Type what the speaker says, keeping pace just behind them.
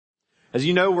As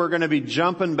you know, we're going to be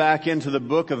jumping back into the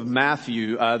book of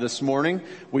Matthew this morning.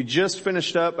 We just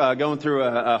finished up going through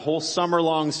a whole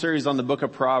summer-long series on the book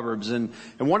of Proverbs. And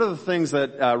one of the things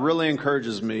that really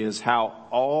encourages me is how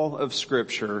all of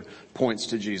Scripture points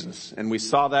to Jesus. And we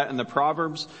saw that in the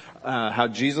Proverbs, how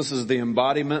Jesus is the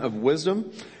embodiment of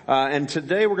wisdom. And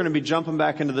today we're going to be jumping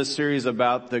back into this series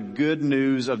about the good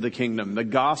news of the kingdom, the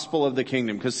gospel of the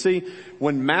kingdom. Because see,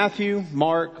 when Matthew,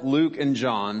 Mark, Luke, and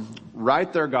John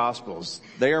write their gospels,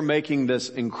 they are making this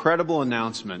incredible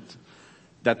announcement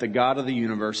that the God of the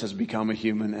universe has become a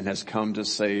human and has come to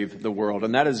save the world.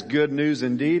 And that is good news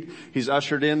indeed. He's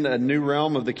ushered in a new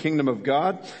realm of the kingdom of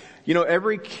God. You know,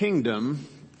 every kingdom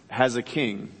has a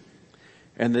king.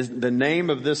 And the name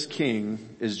of this king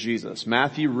is Jesus.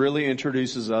 Matthew really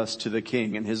introduces us to the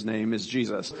king, and his name is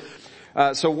Jesus.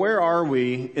 So where are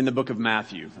we in the book of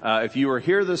Matthew? If you were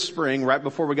here this spring, right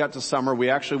before we got to summer, we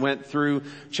actually went through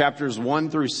chapters 1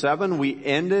 through 7. We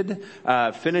ended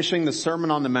finishing the Sermon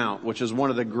on the Mount, which is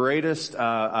one of the greatest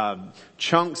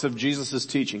chunks of Jesus'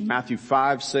 teaching, Matthew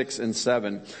 5, 6, and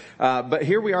 7. But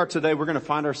here we are today. We're going to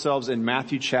find ourselves in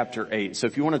Matthew chapter 8. So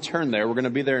if you want to turn there, we're going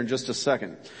to be there in just a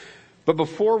second. But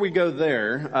before we go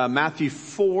there, Matthew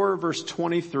 4 verse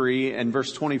 23 and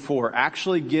verse 24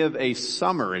 actually give a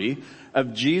summary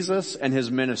of Jesus and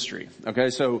his ministry. Okay,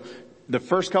 so the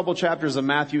first couple chapters of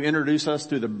Matthew introduce us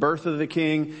through the birth of the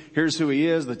king. Here's who he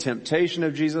is, the temptation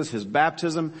of Jesus, his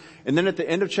baptism. And then at the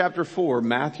end of chapter 4,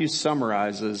 Matthew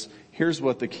summarizes, here's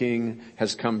what the king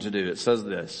has come to do. It says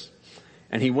this: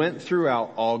 "And he went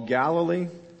throughout all Galilee,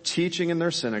 teaching in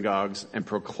their synagogues and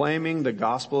proclaiming the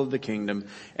gospel of the kingdom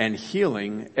and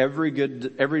healing every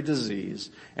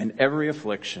disease and every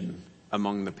affliction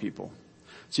among the people."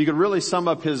 So you could really sum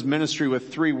up his ministry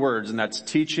with 3 words, and that's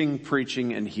teaching,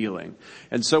 preaching, and healing.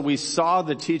 And so we saw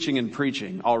the teaching and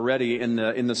preaching already in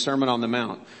the Sermon on the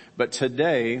Mount. But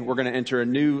today we're going to enter a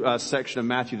new section of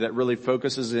Matthew that really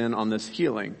focuses in on this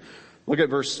healing. Look at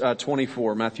verse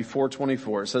 24, Matthew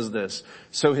 4:24. It says this: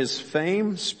 "So his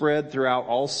fame spread throughout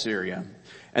all Syria,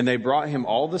 and they brought him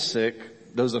all the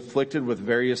sick, those afflicted with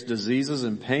various diseases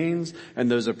and pains, and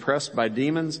those oppressed by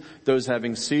demons, those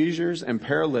having seizures and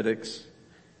paralytics,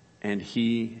 and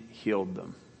he healed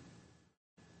them."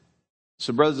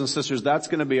 So brothers and sisters, that's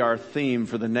going to be our theme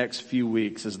for the next few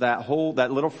weeks, is that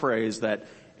little phrase that,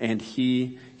 "and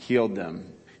he healed them."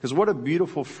 Because what a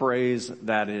beautiful phrase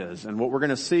that is. And what we're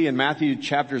going to see in Matthew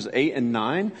chapters 8 and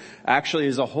 9 actually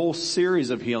is a whole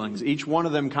series of healings. Each one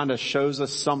of them kind of shows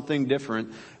us something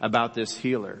different about this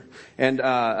healer. And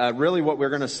really what we're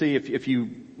going to see,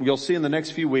 you'll see in the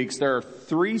next few weeks, there are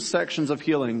 3 sections of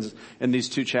healings in these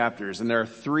 2 chapters. And there are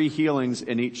 3 healings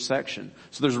in each section.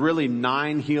 So there's really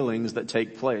 9 healings that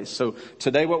take place. So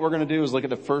today what we're going to do is look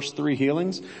at the first 3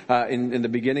 healings in the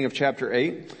beginning of chapter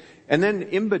 8. And then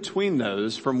in between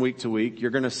those, from week to week,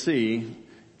 you're going to see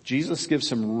Jesus gives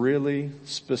some really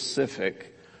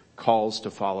specific calls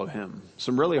to follow him.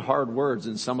 Some really hard words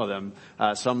in some of them.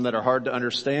 Some that are hard to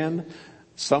understand,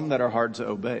 some that are hard to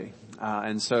obey.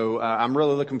 And so I'm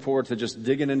really looking forward to just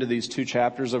digging into these 2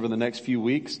 chapters over the next few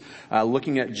weeks,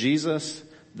 looking at Jesus,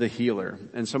 the healer.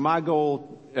 And so my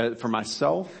goal for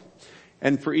myself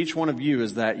and for each one of you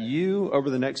is that you, over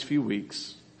the next few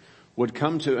weeks, would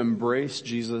come to embrace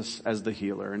Jesus as the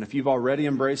healer. And if you've already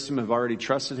embraced him, have already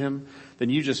trusted him, then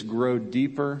you just grow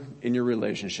deeper in your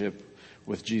relationship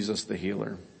with Jesus the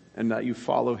healer, and that you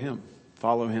follow him.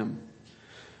 Follow him.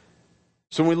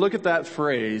 So when we look at that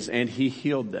phrase, "and he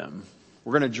healed them,"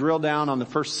 we're going to drill down on the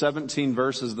first 17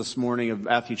 verses this morning of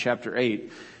Matthew chapter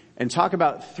 8 and talk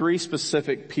about 3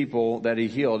 specific people that he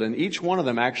healed. And each one of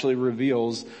them actually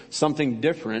reveals something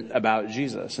different about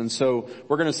Jesus. And so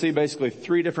we're going to see basically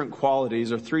 3 different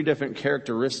qualities or 3 different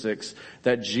characteristics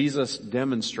that Jesus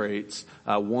demonstrates,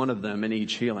 one of them in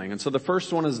each healing. And so the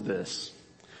first one is this.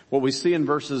 What we see in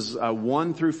verses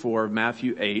 1 through 4 of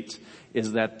Matthew 8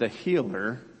 is that the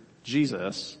healer,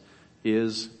 Jesus,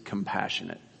 is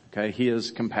compassionate. Okay, he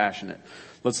is compassionate.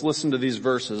 Let's listen to these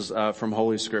verses from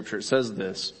Holy Scripture. It says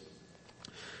this: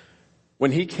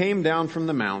 "When he came down from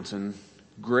the mountain,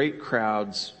 great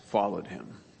crowds followed him."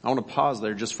 I want to pause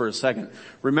there just for a second.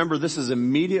 Remember, this is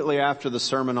immediately after the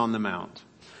Sermon on the Mount.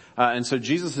 And so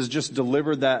Jesus has just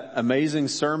delivered that amazing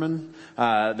sermon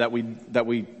that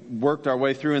we worked our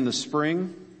way through in the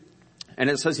spring. And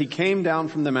it says he came down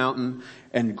from the mountain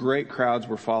and great crowds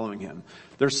were following him.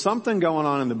 There's something going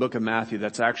on in the book of Matthew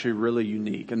that's actually really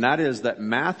unique. And that is that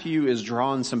Matthew is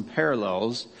drawing some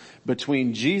parallels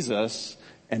between Jesus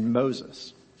and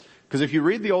Moses. Because if you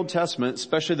read the Old Testament,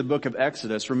 especially the book of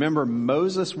Exodus, remember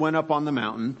Moses went up on the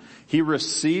mountain. He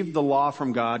received the law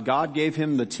from God. God gave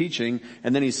him the teaching,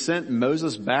 and then he sent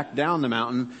Moses back down the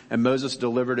mountain, and Moses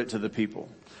delivered it to the people.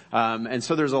 And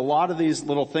so there's a lot of these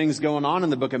little things going on in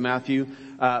the book of Matthew.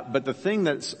 But the thing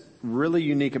that's really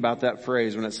unique about that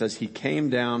phrase when it says he came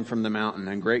down from the mountain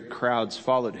and great crowds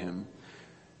followed him,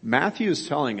 Matthew is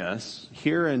telling us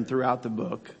here and throughout the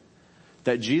book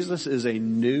that Jesus is a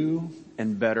new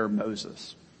and better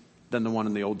Moses than the one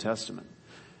in the Old Testament.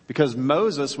 Because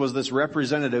Moses was this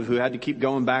representative who had to keep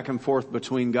going back and forth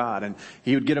between God. And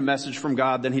he would get a message from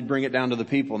God, then he'd bring it down to the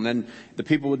people. And then the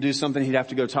people would do something, he'd have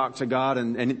to go talk to God.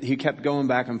 And he kept going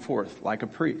back and forth like a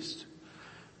priest.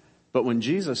 But when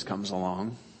Jesus comes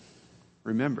along,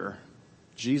 remember,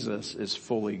 Jesus is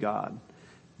fully God.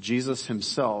 Jesus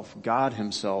himself, God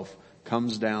himself,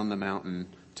 comes down the mountain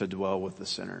to dwell with the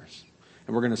sinners.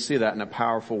 And we're going to see that in a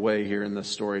powerful way here in this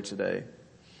story today.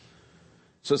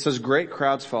 So it says, great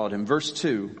crowds followed him. Verse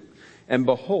 2, and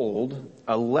behold,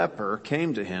 a leper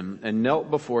came to him and knelt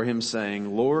before him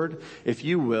saying, Lord, if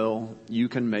you will, you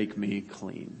can make me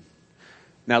clean.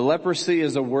 Now, leprosy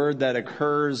is a word that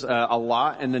occurs a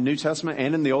lot in the New Testament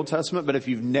and in the Old Testament, but if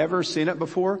you've never seen it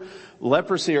before,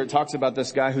 leprosy, or it talks about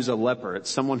this guy who's a leper. It's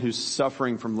someone who's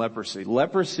suffering from leprosy.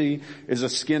 Leprosy is a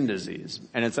skin disease,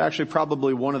 and it's actually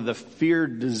probably one of the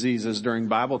feared diseases during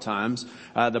Bible times.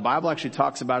 The Bible actually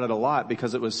talks about it a lot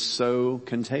because it was so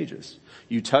contagious.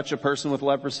 You touch a person with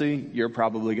leprosy, you're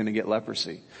probably going to get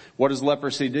leprosy. What does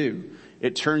leprosy do?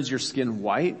 It turns your skin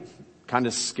white, kind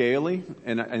of scaly,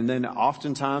 and then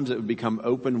oftentimes it would become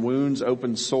open wounds,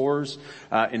 open sores,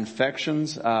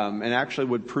 infections, and actually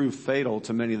would prove fatal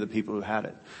to many of the people who had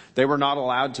it. They were not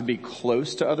allowed to be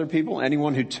close to other people.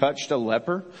 Anyone who touched a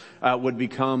leper would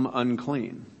become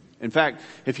unclean. In fact,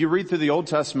 if you read through the Old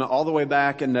Testament all the way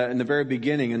back in the very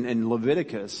beginning in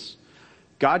Leviticus,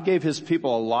 God gave his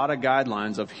people a lot of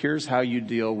guidelines of here's how you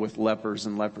deal with lepers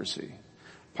and leprosy.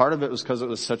 Part of it was because it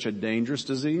was such a dangerous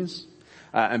disease.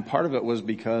 And part of it was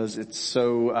because it's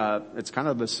kind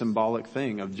of a symbolic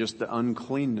thing of just the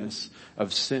uncleanness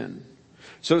of sin.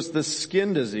 So it's the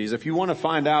skin disease. If you want to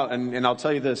find out, and I'll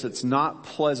tell you this, it's not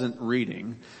pleasant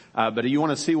reading, but if you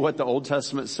want to see what the Old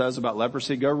Testament says about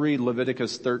leprosy, go read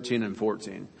Leviticus 13 and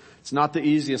 14. It's not the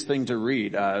easiest thing to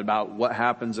read, about what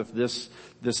happens if this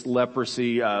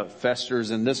leprosy,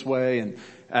 festers in this way. And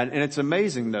it's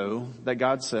amazing though that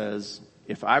God says,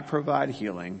 if I provide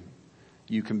healing,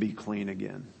 you can be clean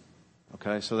again.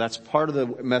 Okay, so that's part of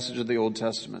the message of the Old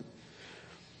Testament.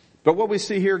 But what we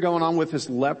see here going on with this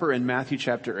leper in Matthew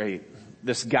chapter 8,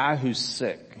 this guy who's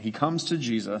sick, he comes to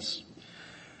Jesus.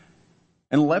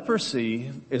 And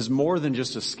leprosy is more than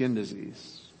just a skin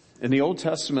disease. In the Old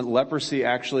Testament, leprosy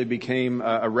actually became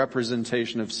a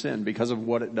representation of sin because of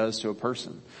what it does to a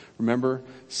person. Remember,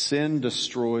 sin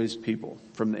destroys people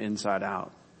from the inside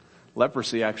out.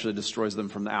 Leprosy actually destroys them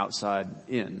from the outside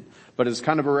in. But it's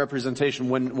kind of a representation.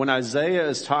 When Isaiah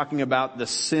is talking about the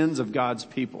sins of God's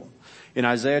people, in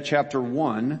Isaiah chapter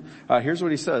 1, here's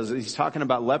what he says. He's talking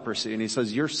about leprosy, and he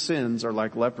says, your sins are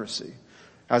like leprosy.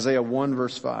 Isaiah 1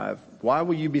 verse 5. Why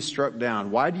will you be struck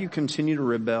down? Why do you continue to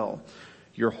rebel?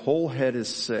 Your whole head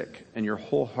is sick, and your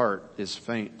whole heart is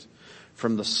faint.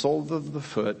 From the sole of the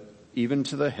foot even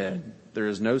to the head, there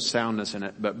is no soundness in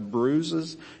it, but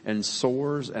bruises and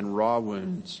sores and raw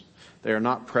wounds. They are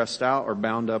not pressed out or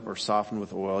bound up or softened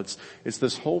with oil. It's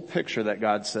this whole picture that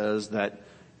God says that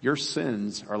your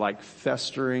sins are like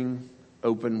festering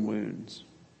open wounds.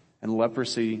 And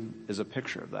leprosy is a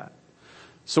picture of that.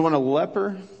 So when a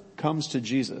leper comes to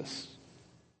Jesus,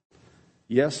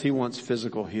 yes, he wants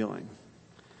physical healing.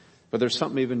 But there's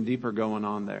something even deeper going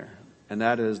on there. And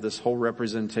that is this whole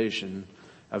representation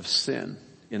of sin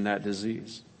in that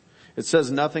disease. It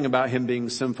says nothing about him being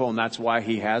sinful, and that's why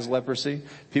he has leprosy.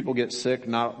 People get sick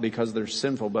not because they're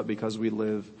sinful, but because we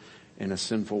live in a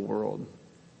sinful world.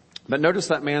 But notice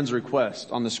that man's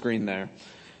request on the screen there.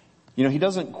 You know, he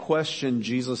doesn't question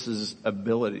Jesus'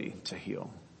 ability to heal.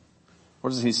 What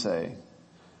does he say?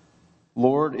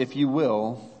 Lord, if you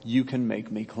will, you can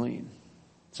make me clean.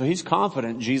 So he's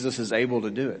confident Jesus is able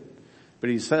to do it. But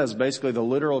he says basically the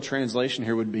literal translation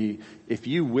here would be, if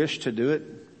you wish to do it,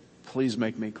 please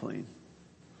make me clean.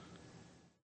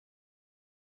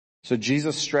 So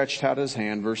Jesus stretched out his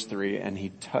hand, verse 3, and he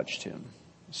touched him,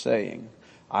 saying,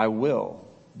 I will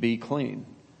be clean.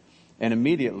 And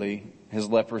immediately his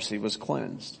leprosy was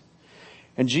cleansed.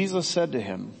 And Jesus said to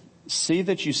him, see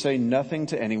that you say nothing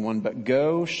to anyone, but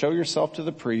go, show yourself to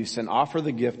the priests, and offer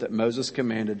the gift that Moses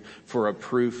commanded for a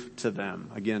proof to them.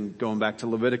 Again, going back to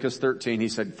Leviticus 13, he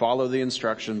said, follow the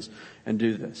instructions and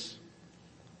do this.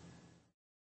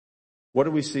 What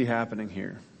do we see happening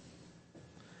here?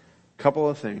 A couple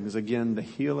of things. Again, the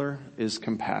healer is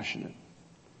compassionate.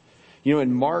 You know,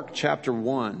 in Mark chapter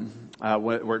 1,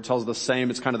 where it tells the same,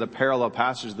 it's kind of the parallel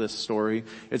passage of this story.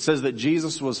 It says that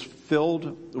Jesus was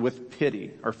filled with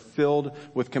pity, or filled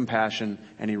with compassion,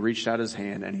 and he reached out his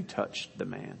hand and he touched the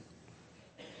man.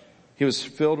 He was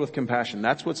filled with compassion.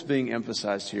 That's what's being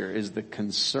emphasized here, is the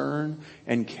concern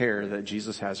and care that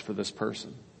Jesus has for this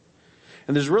person.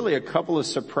 And there's really a couple of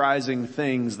surprising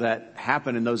things that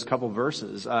happen in those couple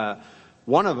verses.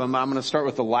 One of them, I'm going to start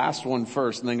with the last one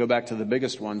first and then go back to the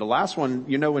biggest one. The last one,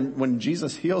 you know, when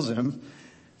Jesus heals him,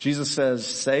 Jesus says,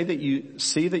 see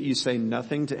that you say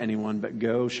nothing to anyone, but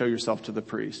go show yourself to the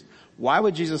priest. Why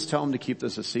would Jesus tell him to keep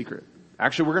this a secret?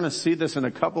 Actually, we're going to see this in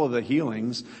a couple of the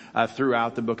healings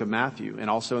throughout the book of Matthew, and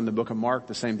also in the book of Mark,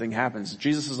 the same thing happens.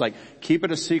 Jesus is like, keep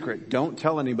it a secret. Don't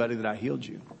tell anybody that I healed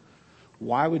you.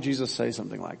 Why would Jesus say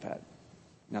something like that?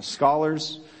 Now,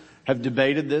 scholars have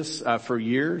debated this for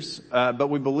years, but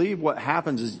we believe what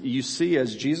happens is you see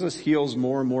as Jesus heals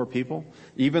more and more people,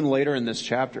 even later in this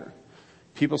chapter,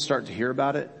 people start to hear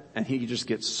about it, and he just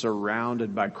gets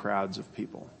surrounded by crowds of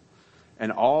people.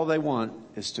 And all they want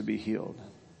is to be healed.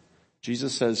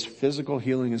 Jesus says physical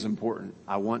healing is important.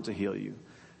 I want to heal you.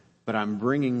 But I'm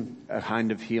bringing a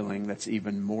kind of healing that's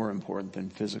even more important than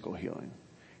physical healing.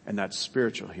 And that's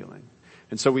spiritual healing.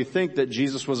 And so we think that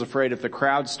Jesus was afraid if the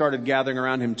crowd started gathering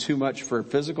around him too much for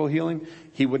physical healing,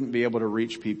 he wouldn't be able to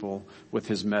reach people with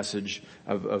his message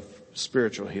of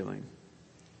spiritual healing.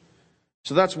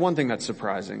 So that's one thing that's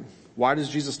surprising. Why does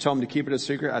Jesus tell him to keep it a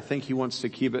secret? I think he wants to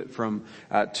keep it from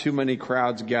too many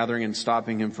crowds gathering and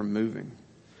stopping him from moving.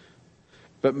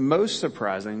 But the most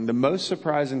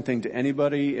surprising thing to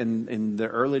anybody in the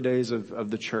early days of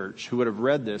the church who would have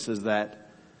read this is that,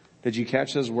 did you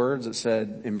catch those words? It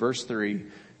said in verse 3,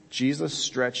 Jesus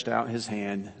stretched out his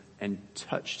hand and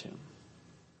touched him.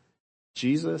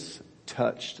 Jesus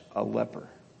touched a leper.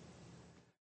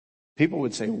 People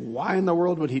would say, why in the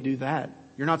world would he do that?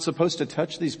 You're not supposed to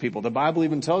touch these people. The Bible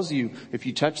even tells you if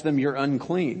you touch them, you're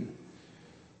unclean.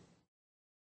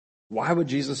 Why would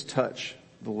Jesus touch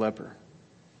the leper?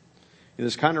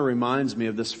 This kind of reminds me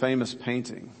of this famous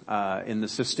painting in the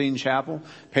Sistine Chapel,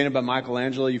 painted by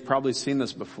Michelangelo. You've probably seen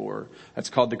this before.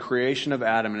 It's called The Creation of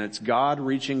Adam, and it's God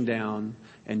reaching down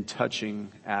and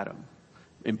touching Adam,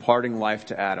 imparting life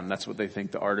to Adam. That's what they think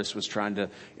the artist was trying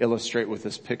to illustrate with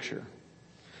this picture.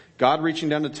 God reaching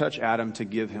down to touch Adam to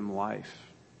give him life.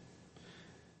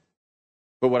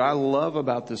 But what I love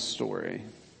about this story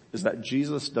is that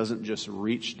Jesus doesn't just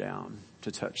reach down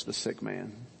to touch the sick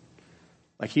man.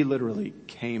 Like he literally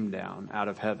came down out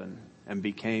of heaven and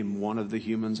became one of the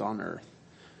humans on earth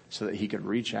so that he could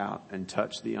reach out and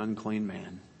touch the unclean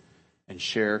man and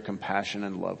share compassion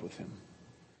and love with him.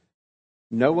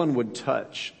 No one would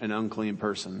touch an unclean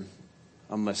person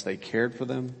unless they cared for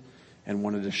them and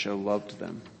wanted to show love to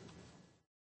them.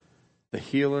 The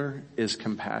healer is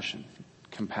compassionate.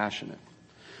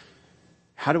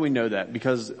 How do we know that?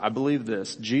 Because I believe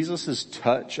this, Jesus'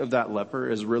 touch of that leper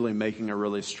is really making a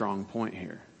really strong point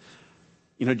here.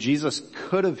 You know, Jesus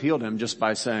could have healed him just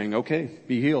by saying, okay,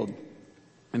 be healed.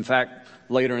 In fact,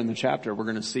 later in the chapter, we're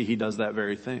going to see he does that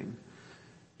very thing.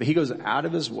 But he goes out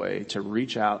of his way to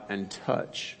reach out and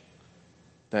touch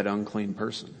that unclean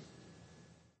person.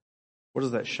 What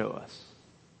does that show us?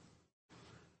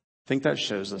 I think that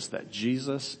shows us that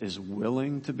Jesus is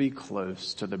willing to be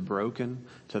close to the broken,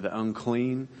 to the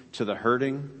unclean, to the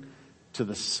hurting, to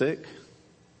the sick,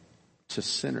 to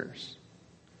sinners.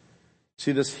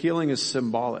 See, this healing is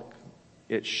symbolic.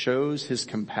 It shows his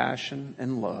compassion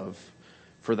and love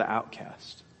for the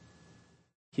outcast.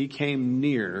 He came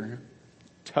near,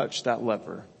 touched that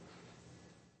leper,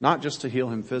 not just to heal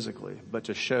him physically, but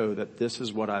to show that this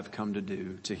is what I've come to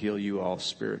do, to heal you all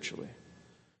spiritually.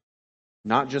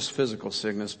 Not just physical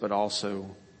sickness, but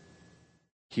also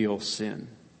heal sin.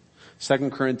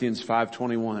 2 Corinthians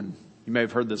 5:21. You may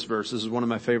have heard this verse. This is one of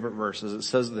my favorite verses. It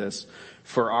says this,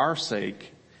 for our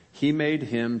sake, he made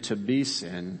him to be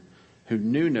sin who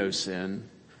knew no sin,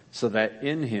 so that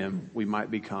in him we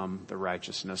might become the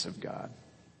righteousness of God.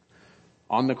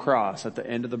 On the cross, at the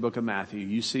end of the book of Matthew,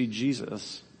 you see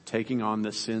Jesus taking on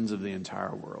the sins of the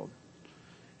entire world.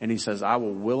 And he says, I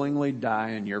will willingly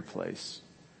die in your place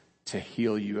to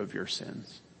heal you of your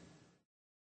sins.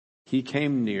 He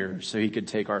came near so he could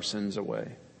take our sins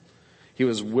away. He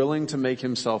was willing to make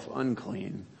himself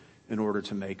unclean in order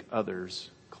to make others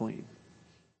clean.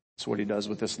 That's what he does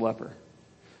with this leper.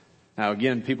 Now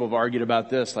again, people have argued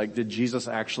about this, like did Jesus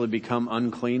actually become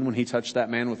unclean when he touched that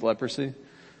man with leprosy?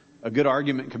 A good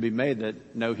argument could be made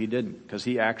that no, he didn't, because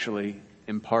he actually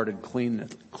imparted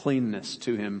cleanness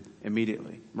to him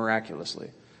immediately,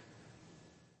 miraculously.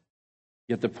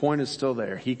 Yet the point is still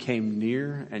there. He came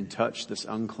near and touched this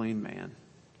unclean man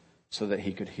so that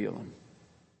he could heal him.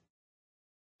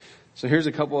 So here's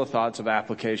a couple of thoughts of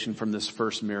application from this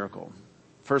first miracle.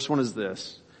 First one is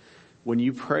this. When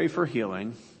you pray for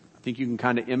healing, I think you can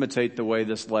kind of imitate the way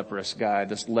this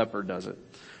leper does it.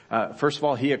 First of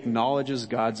all, he acknowledges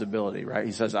God's ability, right?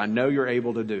 He says, I know you're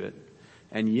able to do it.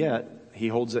 And yet he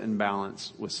holds it in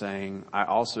balance with saying, I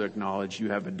also acknowledge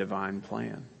you have a divine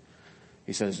plan.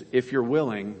 He says, if you're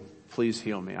willing, please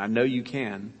heal me. I know you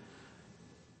can.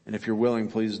 And if you're willing,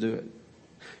 please do it.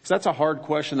 Because that's a hard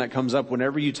question that comes up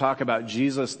whenever you talk about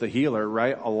Jesus the healer,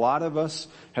 right? A lot of us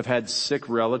have had sick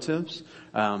relatives.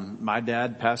 My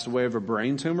dad passed away of a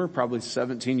brain tumor probably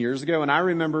 17 years ago. And I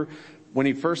remember when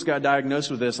he first got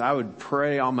diagnosed with this, I would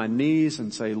pray on my knees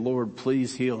and say, Lord,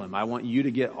 please heal him. I want you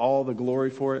to get all the glory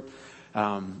for it.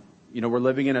 We're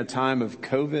living in a time of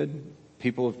COVID.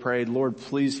 People have prayed, Lord,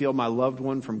 please heal my loved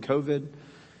one from COVID.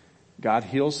 God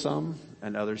heals some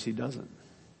and others he doesn't.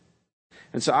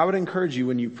 And so I would encourage you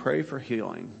when you pray for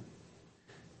healing,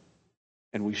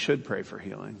 and we should pray for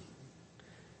healing,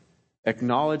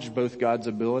 acknowledge both God's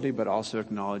ability, but also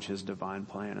acknowledge his divine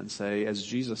plan and say, as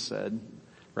Jesus said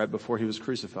right before he was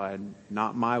crucified,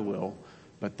 not my will,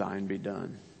 but thine be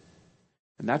done.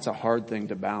 And that's a hard thing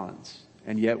to balance.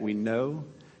 And yet we know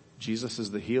Jesus is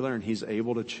the healer and he's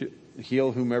able to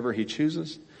heal whomever he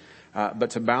chooses.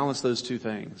 But to balance those two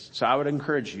things. So I would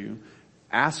encourage you,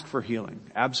 ask for healing.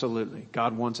 Absolutely.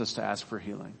 God wants us to ask for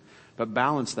healing. But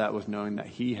balance that with knowing that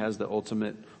he has the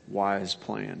ultimate wise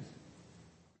plan.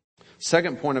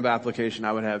 Second point of application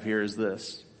I would have here is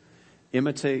this.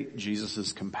 Imitate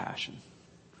Jesus' compassion.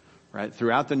 Right?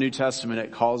 Throughout the New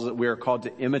Testament, we are called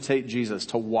to imitate Jesus,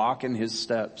 to walk in his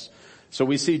steps. So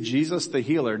we see Jesus the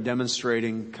healer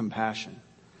demonstrating compassion.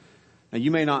 Now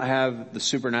you may not have the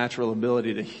supernatural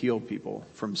ability to heal people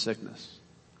from sickness,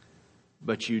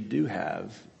 but you do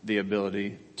have the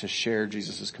ability to share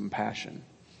Jesus' compassion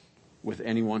with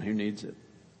anyone who needs it.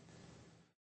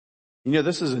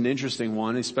 This is an interesting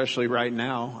one, especially right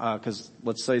now, because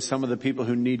let's say some of the people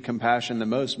who need compassion the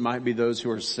most might be those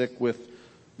who are sick with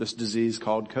this disease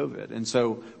called COVID. And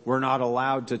so we're not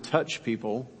allowed to touch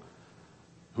people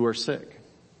who are sick,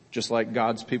 just like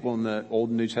God's people in the Old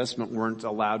and New Testament weren't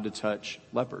allowed to touch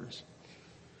lepers.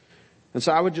 And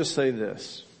so I would just say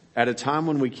this. At a time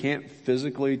when we can't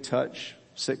physically touch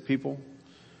sick people,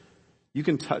 you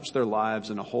can touch their lives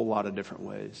in a whole lot of different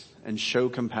ways and show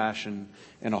compassion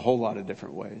in a whole lot of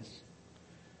different ways.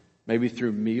 Maybe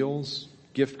through meals,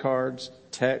 gift cards,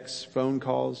 texts, phone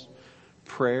calls,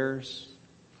 prayers,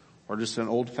 or just an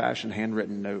old-fashioned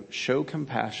handwritten note. Show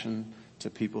compassion to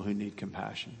people who need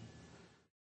compassion.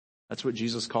 That's what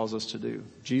Jesus calls us to do.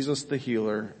 Jesus the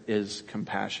healer is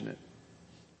compassionate.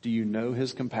 Do you know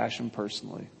his compassion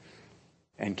personally?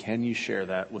 And can you share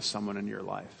that with someone in your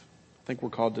life? I think we're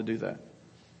called to do that.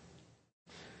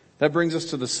 That brings us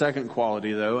to the second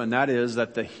quality, though, and that is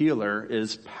that the healer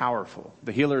is powerful.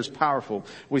 The healer is powerful.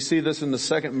 We see this in the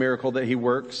second miracle that he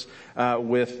works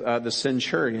with the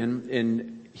centurion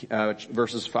in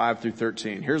verses 5 through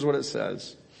 13. Here's what it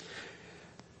says.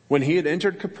 When he had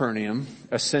entered Capernaum,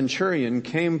 a centurion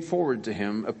came forward to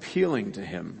him, appealing to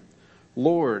him.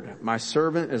 Lord, my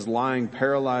servant is lying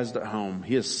paralyzed at home.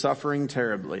 He is suffering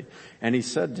terribly. And he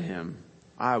said to him,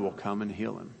 I will come and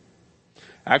heal him.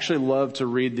 I actually love to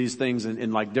read these things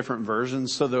in like different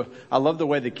versions. I love the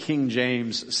way the King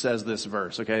James says this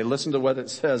verse. Okay, listen to what it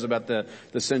says about the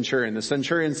centurion. The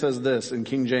centurion says this in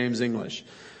King James English.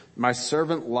 My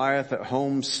servant lieth at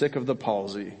home sick of the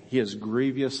palsy. He is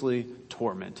grievously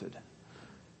tormented.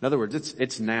 In other words,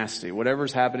 it's nasty.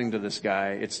 Whatever's happening to this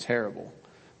guy, it's terrible.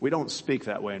 We don't speak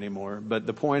that way anymore, but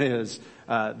the point is,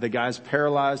 the guy's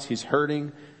paralyzed, he's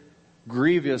hurting,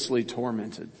 grievously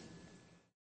tormented.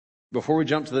 Before we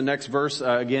jump to the next verse,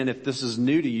 again, if this is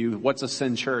new to you, what's a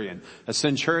centurion? A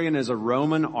centurion is a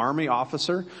Roman army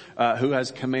officer who has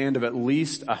command of at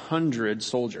least 100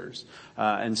 soldiers.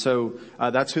 And so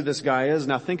that's who this guy is.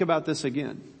 Now think about this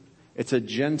again. It's a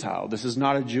Gentile. This is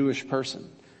not a Jewish person.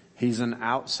 He's an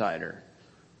outsider.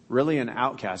 Really an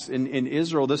outcast. In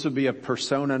Israel, this would be a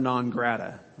persona non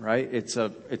grata, right? It's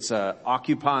a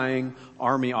occupying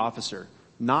army officer.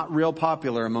 Not real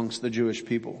popular amongst the Jewish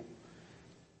people.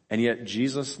 And yet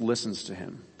Jesus listens to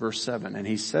him. Verse 7, and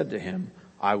he said to him,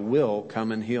 I will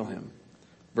come and heal him.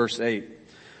 Verse 8,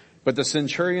 but the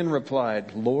centurion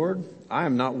replied, Lord, I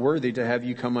am not worthy to have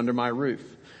you come under my roof,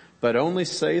 but only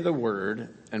say the word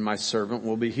and my servant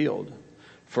will be healed.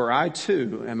 For I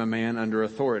too am a man under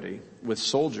authority with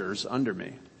soldiers under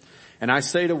me. And I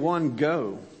say to one,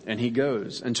 go, and he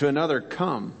goes. And to another,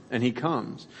 come, and he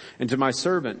comes. And to my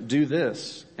servant, do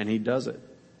this, and he does it.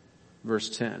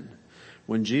 Verse 10.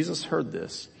 When Jesus heard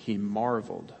this, he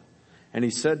marveled. And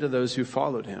he said to those who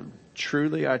followed him,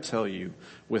 truly I tell you,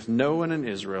 with no one in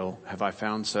Israel have I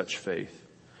found such faith.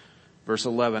 Verse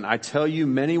 11, I tell you,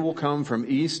 many will come from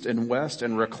east and west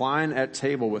and recline at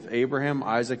table with Abraham,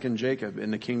 Isaac, and Jacob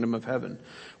in the kingdom of heaven,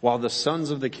 while the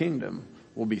sons of the kingdom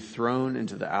will be thrown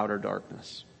into the outer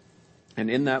darkness. And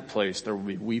in that place there will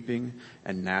be weeping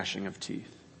and gnashing of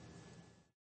teeth.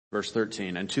 Verse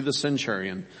 13, and to the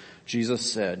centurion,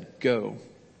 Jesus said, go,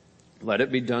 let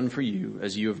it be done for you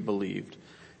as you have believed.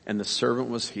 And the servant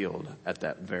was healed at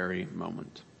that very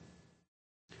moment.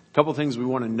 A couple things we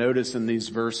want to notice in these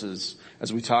verses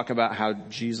as we talk about how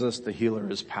Jesus the healer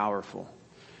is powerful.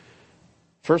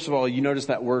 First of all, you notice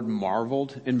that word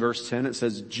marveled in verse 10. It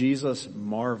says Jesus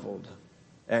marveled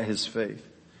at his faith.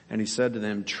 And he said to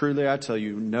them, truly I tell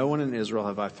you, no one in Israel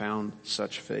have I found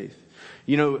such faith.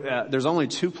 You know, there's only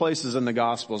two places in the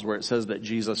Gospels where it says that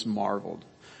Jesus marveled.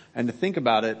 And to think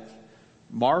about it,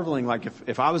 marveling, like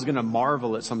if I was going to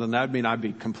marvel at something, that would mean I'd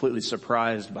be completely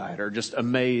surprised by it or just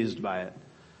amazed by it.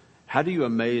 How do you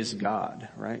amaze God,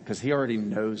 right? Because he already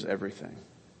knows everything.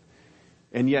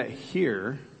 And yet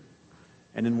here,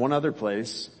 and in one other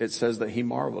place, it says that he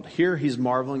marveled. Here he's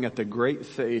marveling at the great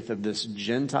faith of this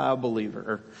Gentile believer,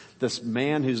 or this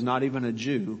man who's not even a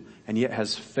Jew, and yet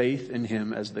has faith in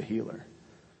him as the healer.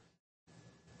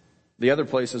 The other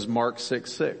place is Mark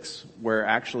 6:6, where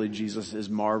actually Jesus is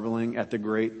marveling at the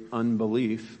great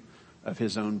unbelief of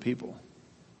his own people.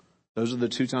 Those are the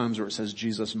two times where it says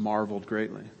Jesus marveled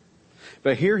greatly.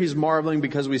 But here he's marveling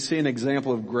because we see an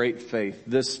example of great faith.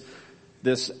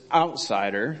 This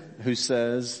outsider who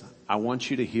says, I want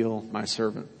you to heal my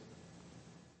servant.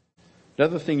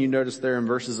 Another thing you notice there in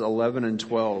verses 11 and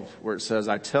 12 where it says,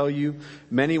 I tell you,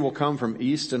 many will come from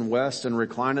east and west and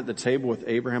recline at the table with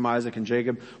Abraham, Isaac, and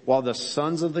Jacob, while the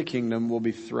sons of the kingdom will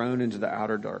be thrown into the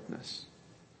outer darkness.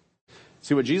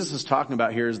 See, what Jesus is talking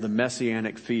about here is the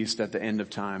messianic feast at the end of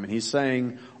time. And he's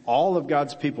saying all of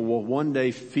God's people will one day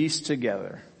feast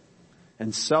together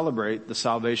and celebrate the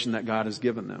salvation that God has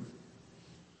given them.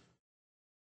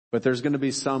 But there's going to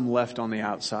be some left on the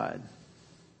outside.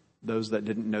 Those that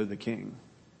didn't know the king.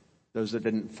 Those that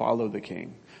didn't follow the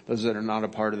king. Those that are not a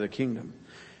part of the kingdom.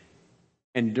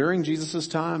 And during Jesus'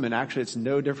 time, and actually it's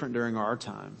no different during our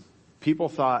time, people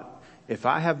thought, if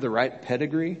I have the right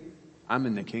pedigree, I'm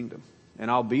in the kingdom. And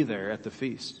I'll be there at the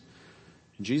feast.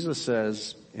 And Jesus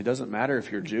says, it doesn't matter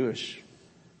if you're Jewish.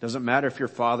 It doesn't matter if your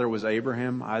father was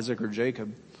Abraham, Isaac, or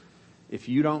Jacob. If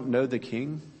you don't know the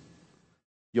king,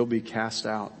 you'll be cast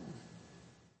out.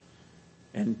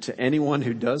 And to anyone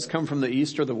who does come from the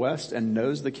east or the west and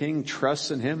knows the king, trusts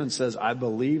in him and says, I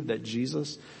believe that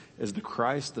Jesus is the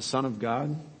Christ, the Son of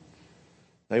God,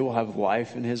 they will have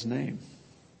life in his name.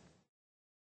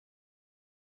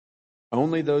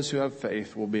 Only those who have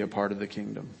faith will be a part of the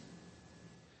kingdom.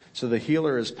 So the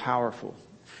healer is powerful.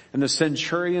 And the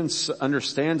centurion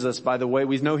understands this, by the way.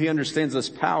 We know he understands this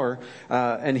power,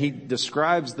 and he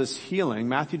describes this healing.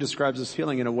 Matthew describes this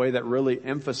healing in a way that really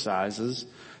emphasizes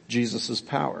Jesus'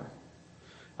 power.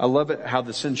 I love it how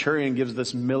the centurion gives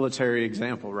this military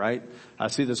example, right? I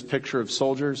see this picture of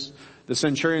soldiers. The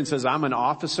centurion says, I'm an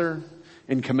officer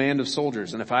in command of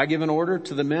soldiers. And if I give an order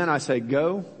to the men, I say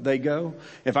go, they go.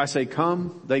 If I say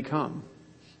come, they come.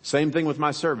 Same thing with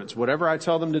my servants. Whatever I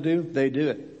tell them to do, they do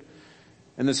it.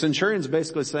 And the centurion's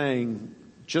basically saying,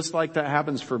 just like that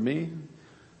happens for me,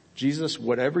 Jesus,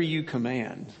 whatever you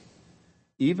command,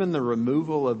 even the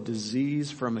removal of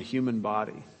disease from a human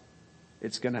body,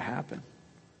 it's going to happen.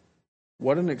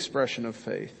 What an expression of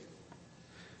faith.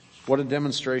 What a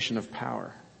demonstration of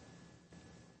power.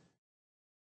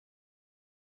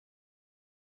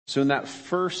 So in that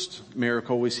first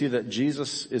miracle, we see that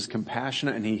Jesus is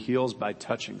compassionate and he heals by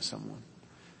touching someone.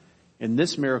 In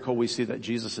this miracle, we see that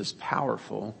Jesus is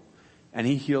powerful and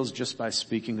he heals just by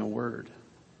speaking a word.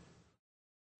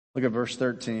 Look at verse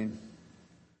 13.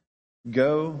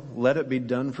 Go, let it be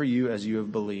done for you as you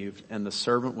have believed. And the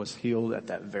servant was healed at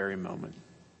that very moment.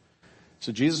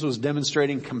 So Jesus was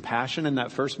demonstrating compassion in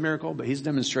that first miracle, but he's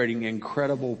demonstrating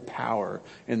incredible power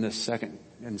in this second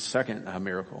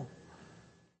miracle.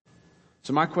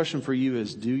 So my question for you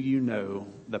is, do you know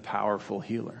the powerful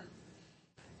healer?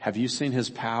 Have you seen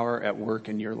his power at work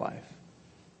in your life?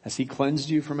 Has he cleansed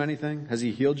you from anything? Has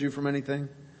he healed you from anything?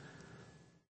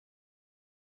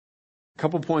 A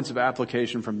couple points of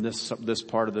application from this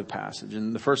part of the passage.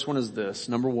 And the first one is this.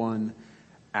 Number one,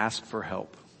 ask for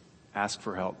help. Ask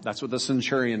for help. That's what the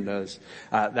centurion does.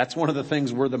 That's one of the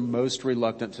things we're the most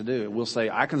reluctant to do. We'll say,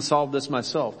 I can solve this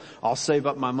myself. I'll save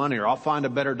up my money, or I'll find a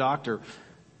better doctor.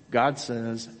 God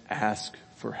says, ask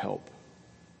for help.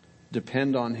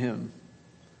 Depend on him.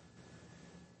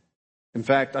 In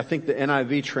fact, I think the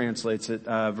NIV translates it,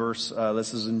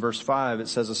 this is in verse 5. It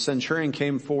says, a centurion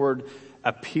came forward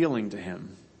appealing to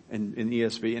him. In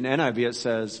ESV. In NIV it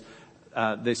says,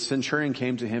 the centurion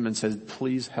came to him and said,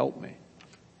 please help me.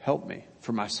 Help me,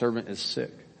 for my servant is sick.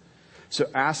 So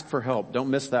ask for help. Don't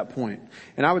miss that point.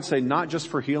 And I would say not just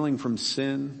for healing from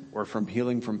sin or from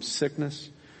healing from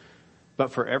sickness,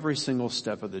 but for every single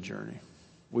step of the journey.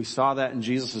 We saw that in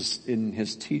in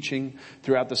his teaching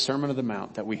throughout the Sermon on the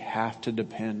Mount, that we have to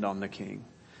depend on the King.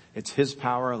 It's his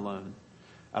power alone.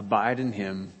 Abide in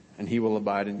him and he will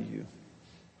abide in you.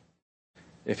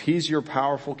 If he's your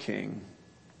powerful King,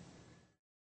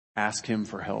 ask him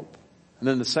for help. And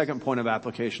then the second point of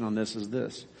application on this is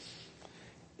this.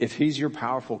 If he's your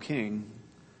powerful King,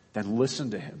 then listen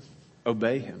to him.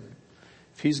 Obey him.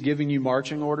 If he's giving you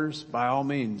marching orders, by all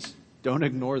means, don't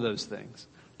ignore those things.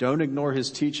 Don't ignore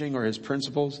his teaching or his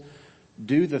principles.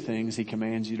 Do the things he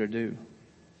commands you to do.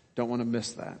 Don't want to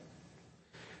miss that.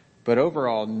 But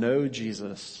overall, know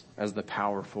Jesus as the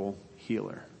powerful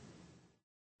healer.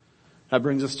 That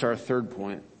brings us to our third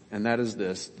point. And that is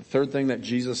this. The third thing that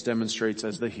Jesus demonstrates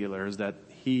as the healer is that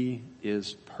he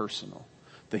is personal.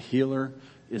 The healer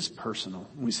is personal.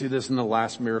 We see this in the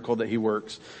last miracle that he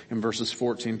works in verses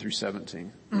 14 through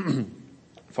 17.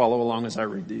 Follow along as I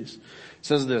read these. It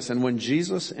says this, and when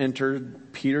Jesus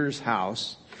entered Peter's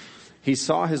house, he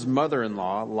saw his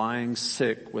mother-in-law lying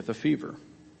sick with a fever.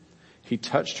 He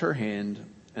touched her hand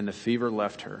and the fever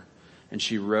left her, and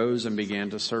she rose and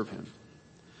began to serve him.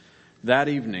 That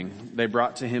evening, they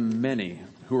brought to him many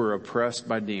who were oppressed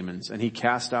by demons, and he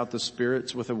cast out the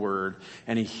spirits with a word,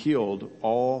 and he healed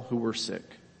all who were sick.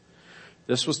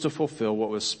 This was to fulfill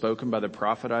what was spoken by the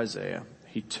prophet Isaiah.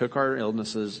 He took our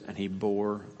illnesses and he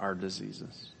bore our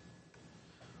diseases.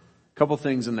 A couple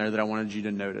things in there that I wanted you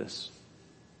to notice.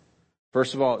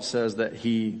 First of all, it says that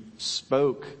he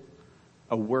spoke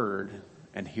a word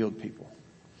and healed people.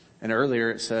 And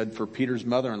earlier it said for Peter's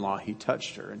mother-in-law, he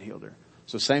touched her and healed her.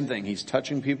 So same thing. He's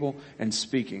touching people and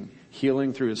speaking,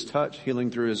 healing through his touch, healing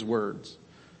through his words.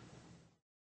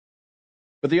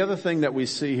 But the other thing that we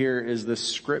see here is this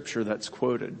scripture that's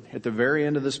quoted at the very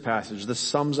end of this passage. This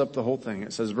sums up the whole thing.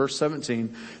 It says, verse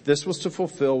 17, this was to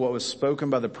fulfill what was spoken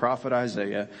by the prophet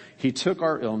Isaiah. He took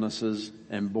our illnesses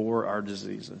and bore our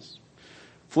diseases.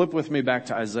 Flip with me back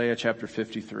to Isaiah chapter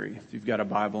 53. If you've got a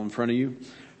Bible in front of you.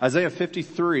 Isaiah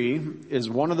 53 is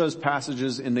one of those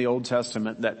passages in the Old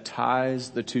Testament that ties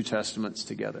the two testaments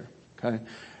together. Okay,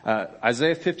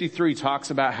 Isaiah 53 talks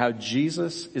about how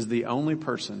Jesus is the only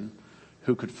person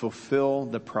who could fulfill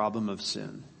the problem of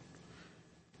sin.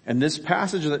 And this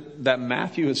passage that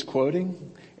Matthew is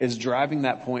quoting is driving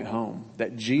that point home,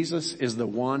 that Jesus is the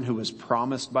one who was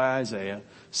promised by Isaiah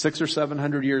 600 or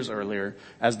 700 years earlier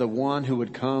as the one who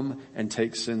would come and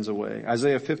take sins away.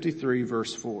 Isaiah 53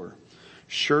 verse 4.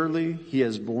 Surely he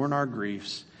has borne our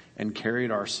griefs and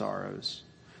carried our sorrows.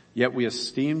 Yet we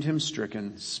esteemed him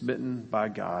stricken, smitten by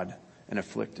God, and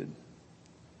afflicted.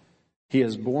 He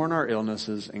has borne our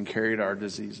illnesses and carried our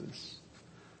diseases.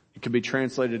 It could be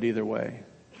translated either way.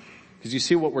 Because you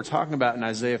see what we're talking about in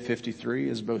Isaiah 53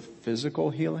 is both physical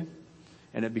healing,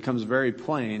 and it becomes very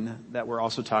plain that we're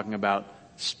also talking about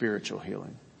spiritual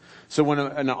healing. So when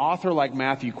an author like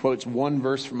Matthew quotes one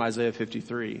verse from Isaiah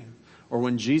 53, or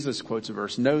when Jesus quotes a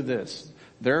verse, know this,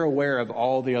 they're aware of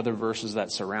all the other verses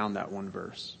that surround that one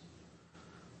verse.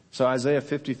 So Isaiah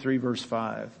 53 verse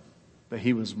 5, but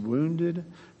he was wounded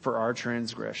for our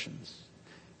transgressions.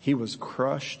 He was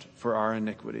crushed for our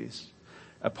iniquities.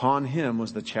 Upon him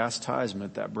was the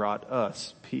chastisement that brought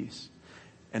us peace.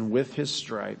 And with his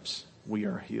stripes we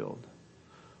are healed.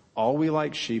 All we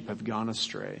like sheep have gone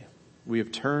astray. We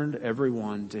have turned every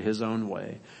one to his own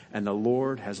way, and the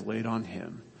Lord has laid on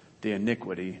him the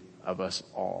iniquity of us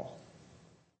all.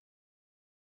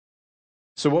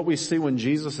 So what we see when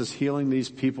Jesus is healing these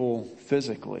people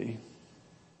physically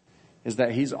is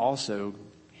that he's also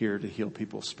here to heal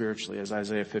people spiritually, as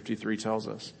Isaiah 53 tells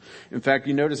us. In fact,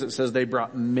 you notice it says they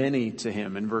brought many to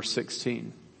him in verse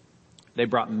 16. They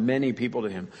brought many people to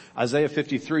him. Isaiah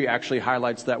 53 actually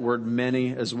highlights that word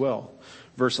many as well.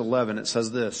 Verse 11, it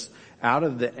says this, out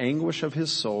of the anguish of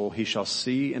his soul he shall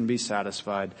see and be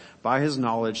satisfied. By his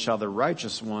knowledge shall the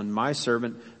righteous one, my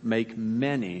servant, make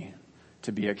many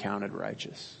to be accounted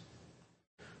righteous.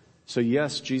 So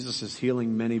yes, Jesus is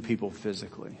healing many people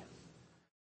physically.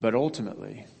 But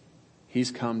ultimately,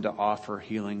 he's come to offer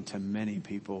healing to many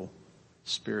people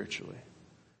spiritually.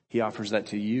 He offers that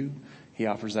to you. He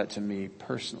offers that to me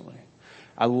personally.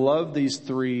 I love these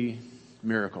three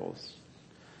miracles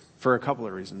for a couple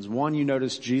of reasons. One, you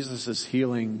notice Jesus is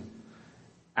healing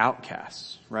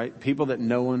outcasts, right? People that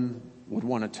no one would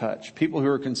want to touch. People who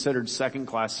are considered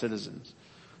second-class citizens.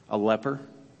 A leper,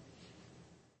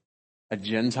 a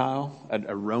Gentile,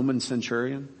 a Roman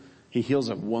centurion. He heals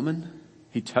a woman.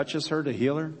 He touches her to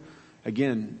heal her.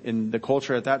 Again, in the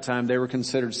culture at that time, they were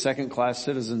considered second-class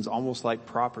citizens, almost like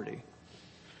property.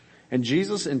 And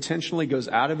Jesus intentionally goes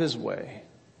out of his way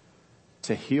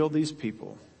to heal these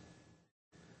people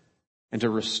and to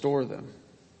restore them.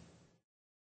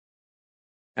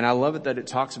 And I love it that it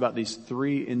talks about these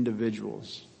three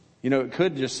individuals. You know, it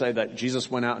could just say that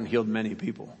Jesus went out and healed many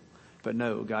people. But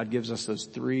no, God gives us those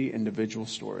three individual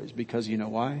stories because you know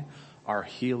why? Our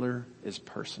healer is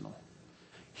personal.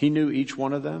 He knew each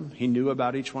one of them. He knew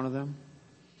about each one of them.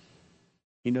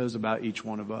 He knows about each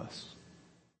one of us.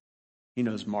 He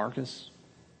knows Marcus.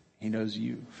 He knows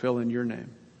you. Fill in your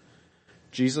name.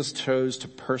 Jesus chose to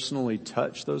personally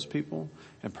touch those people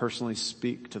and personally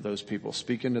speak to those people,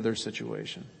 speak into their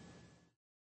situation.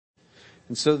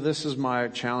 And so this is my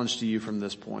challenge to you from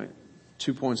this point.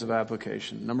 2 points of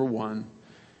application. Number one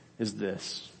is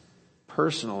this.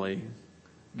 Personally,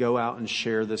 go out and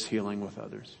share this healing with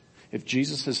others. If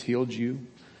Jesus has healed you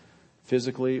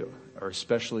physically or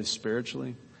especially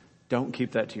spiritually, don't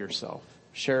keep that to yourself.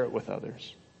 Share it with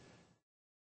others.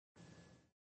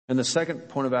 And the second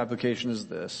point of application is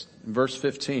this. In verse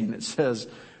 15, it says,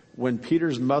 when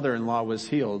Peter's mother-in-law was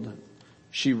healed,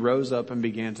 she rose up and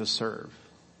began to serve.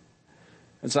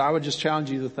 And so I would just challenge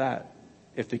you with that.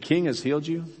 If the king has healed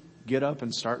you, get up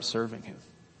and start serving him.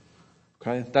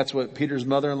 Okay? That's what Peter's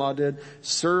mother-in-law did.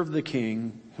 Serve the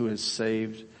king who has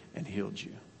saved and healed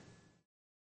you.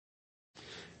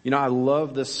 You know, I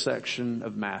love this section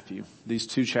of Matthew, these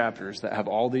 2 chapters that have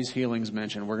all these healings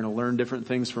mentioned. We're going to learn different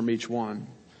things from each one.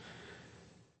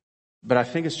 But I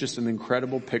think it's just an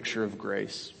incredible picture of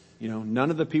grace. You know, none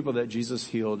of the people that Jesus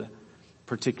healed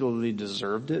particularly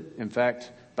deserved it. In fact,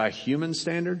 by human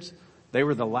standards, they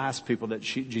were the last people that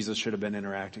Jesus should have been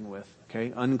interacting with.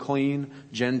 Okay? Unclean,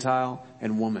 Gentile,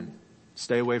 and woman.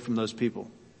 Stay away from those people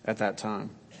at that time.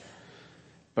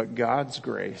 But God's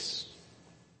grace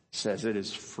says it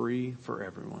is free for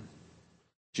everyone.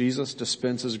 Jesus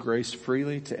dispenses grace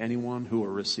freely to anyone who will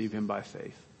receive him by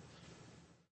faith.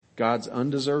 God's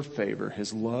undeserved favor,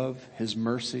 his love, his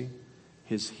mercy,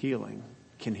 his healing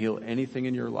can heal anything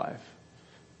in your life.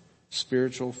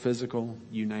 Spiritual, physical,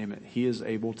 you name it. He is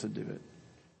able to do it.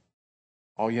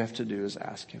 All you have to do is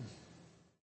ask him.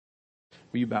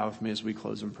 Will you bow with me as we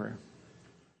close in prayer?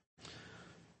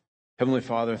 Heavenly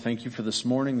Father, thank you for this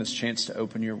morning, this chance to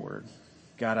open your word.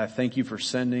 God, I thank you for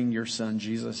sending your son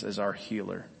Jesus as our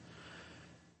healer.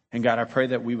 And God, I pray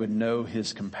that we would know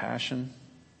his compassion,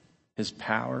 his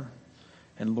power,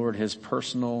 and Lord, his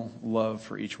personal love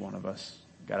for each one of us.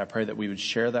 God, I pray that we would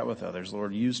share that with others.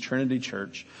 Lord, use Trinity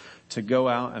Church to go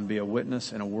out and be a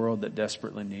witness in a world that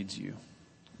desperately needs you.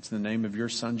 It's in the name of your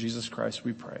son, Jesus Christ,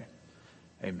 we pray.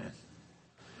 Amen.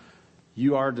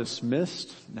 You are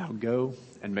dismissed. Now go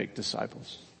and make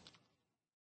disciples.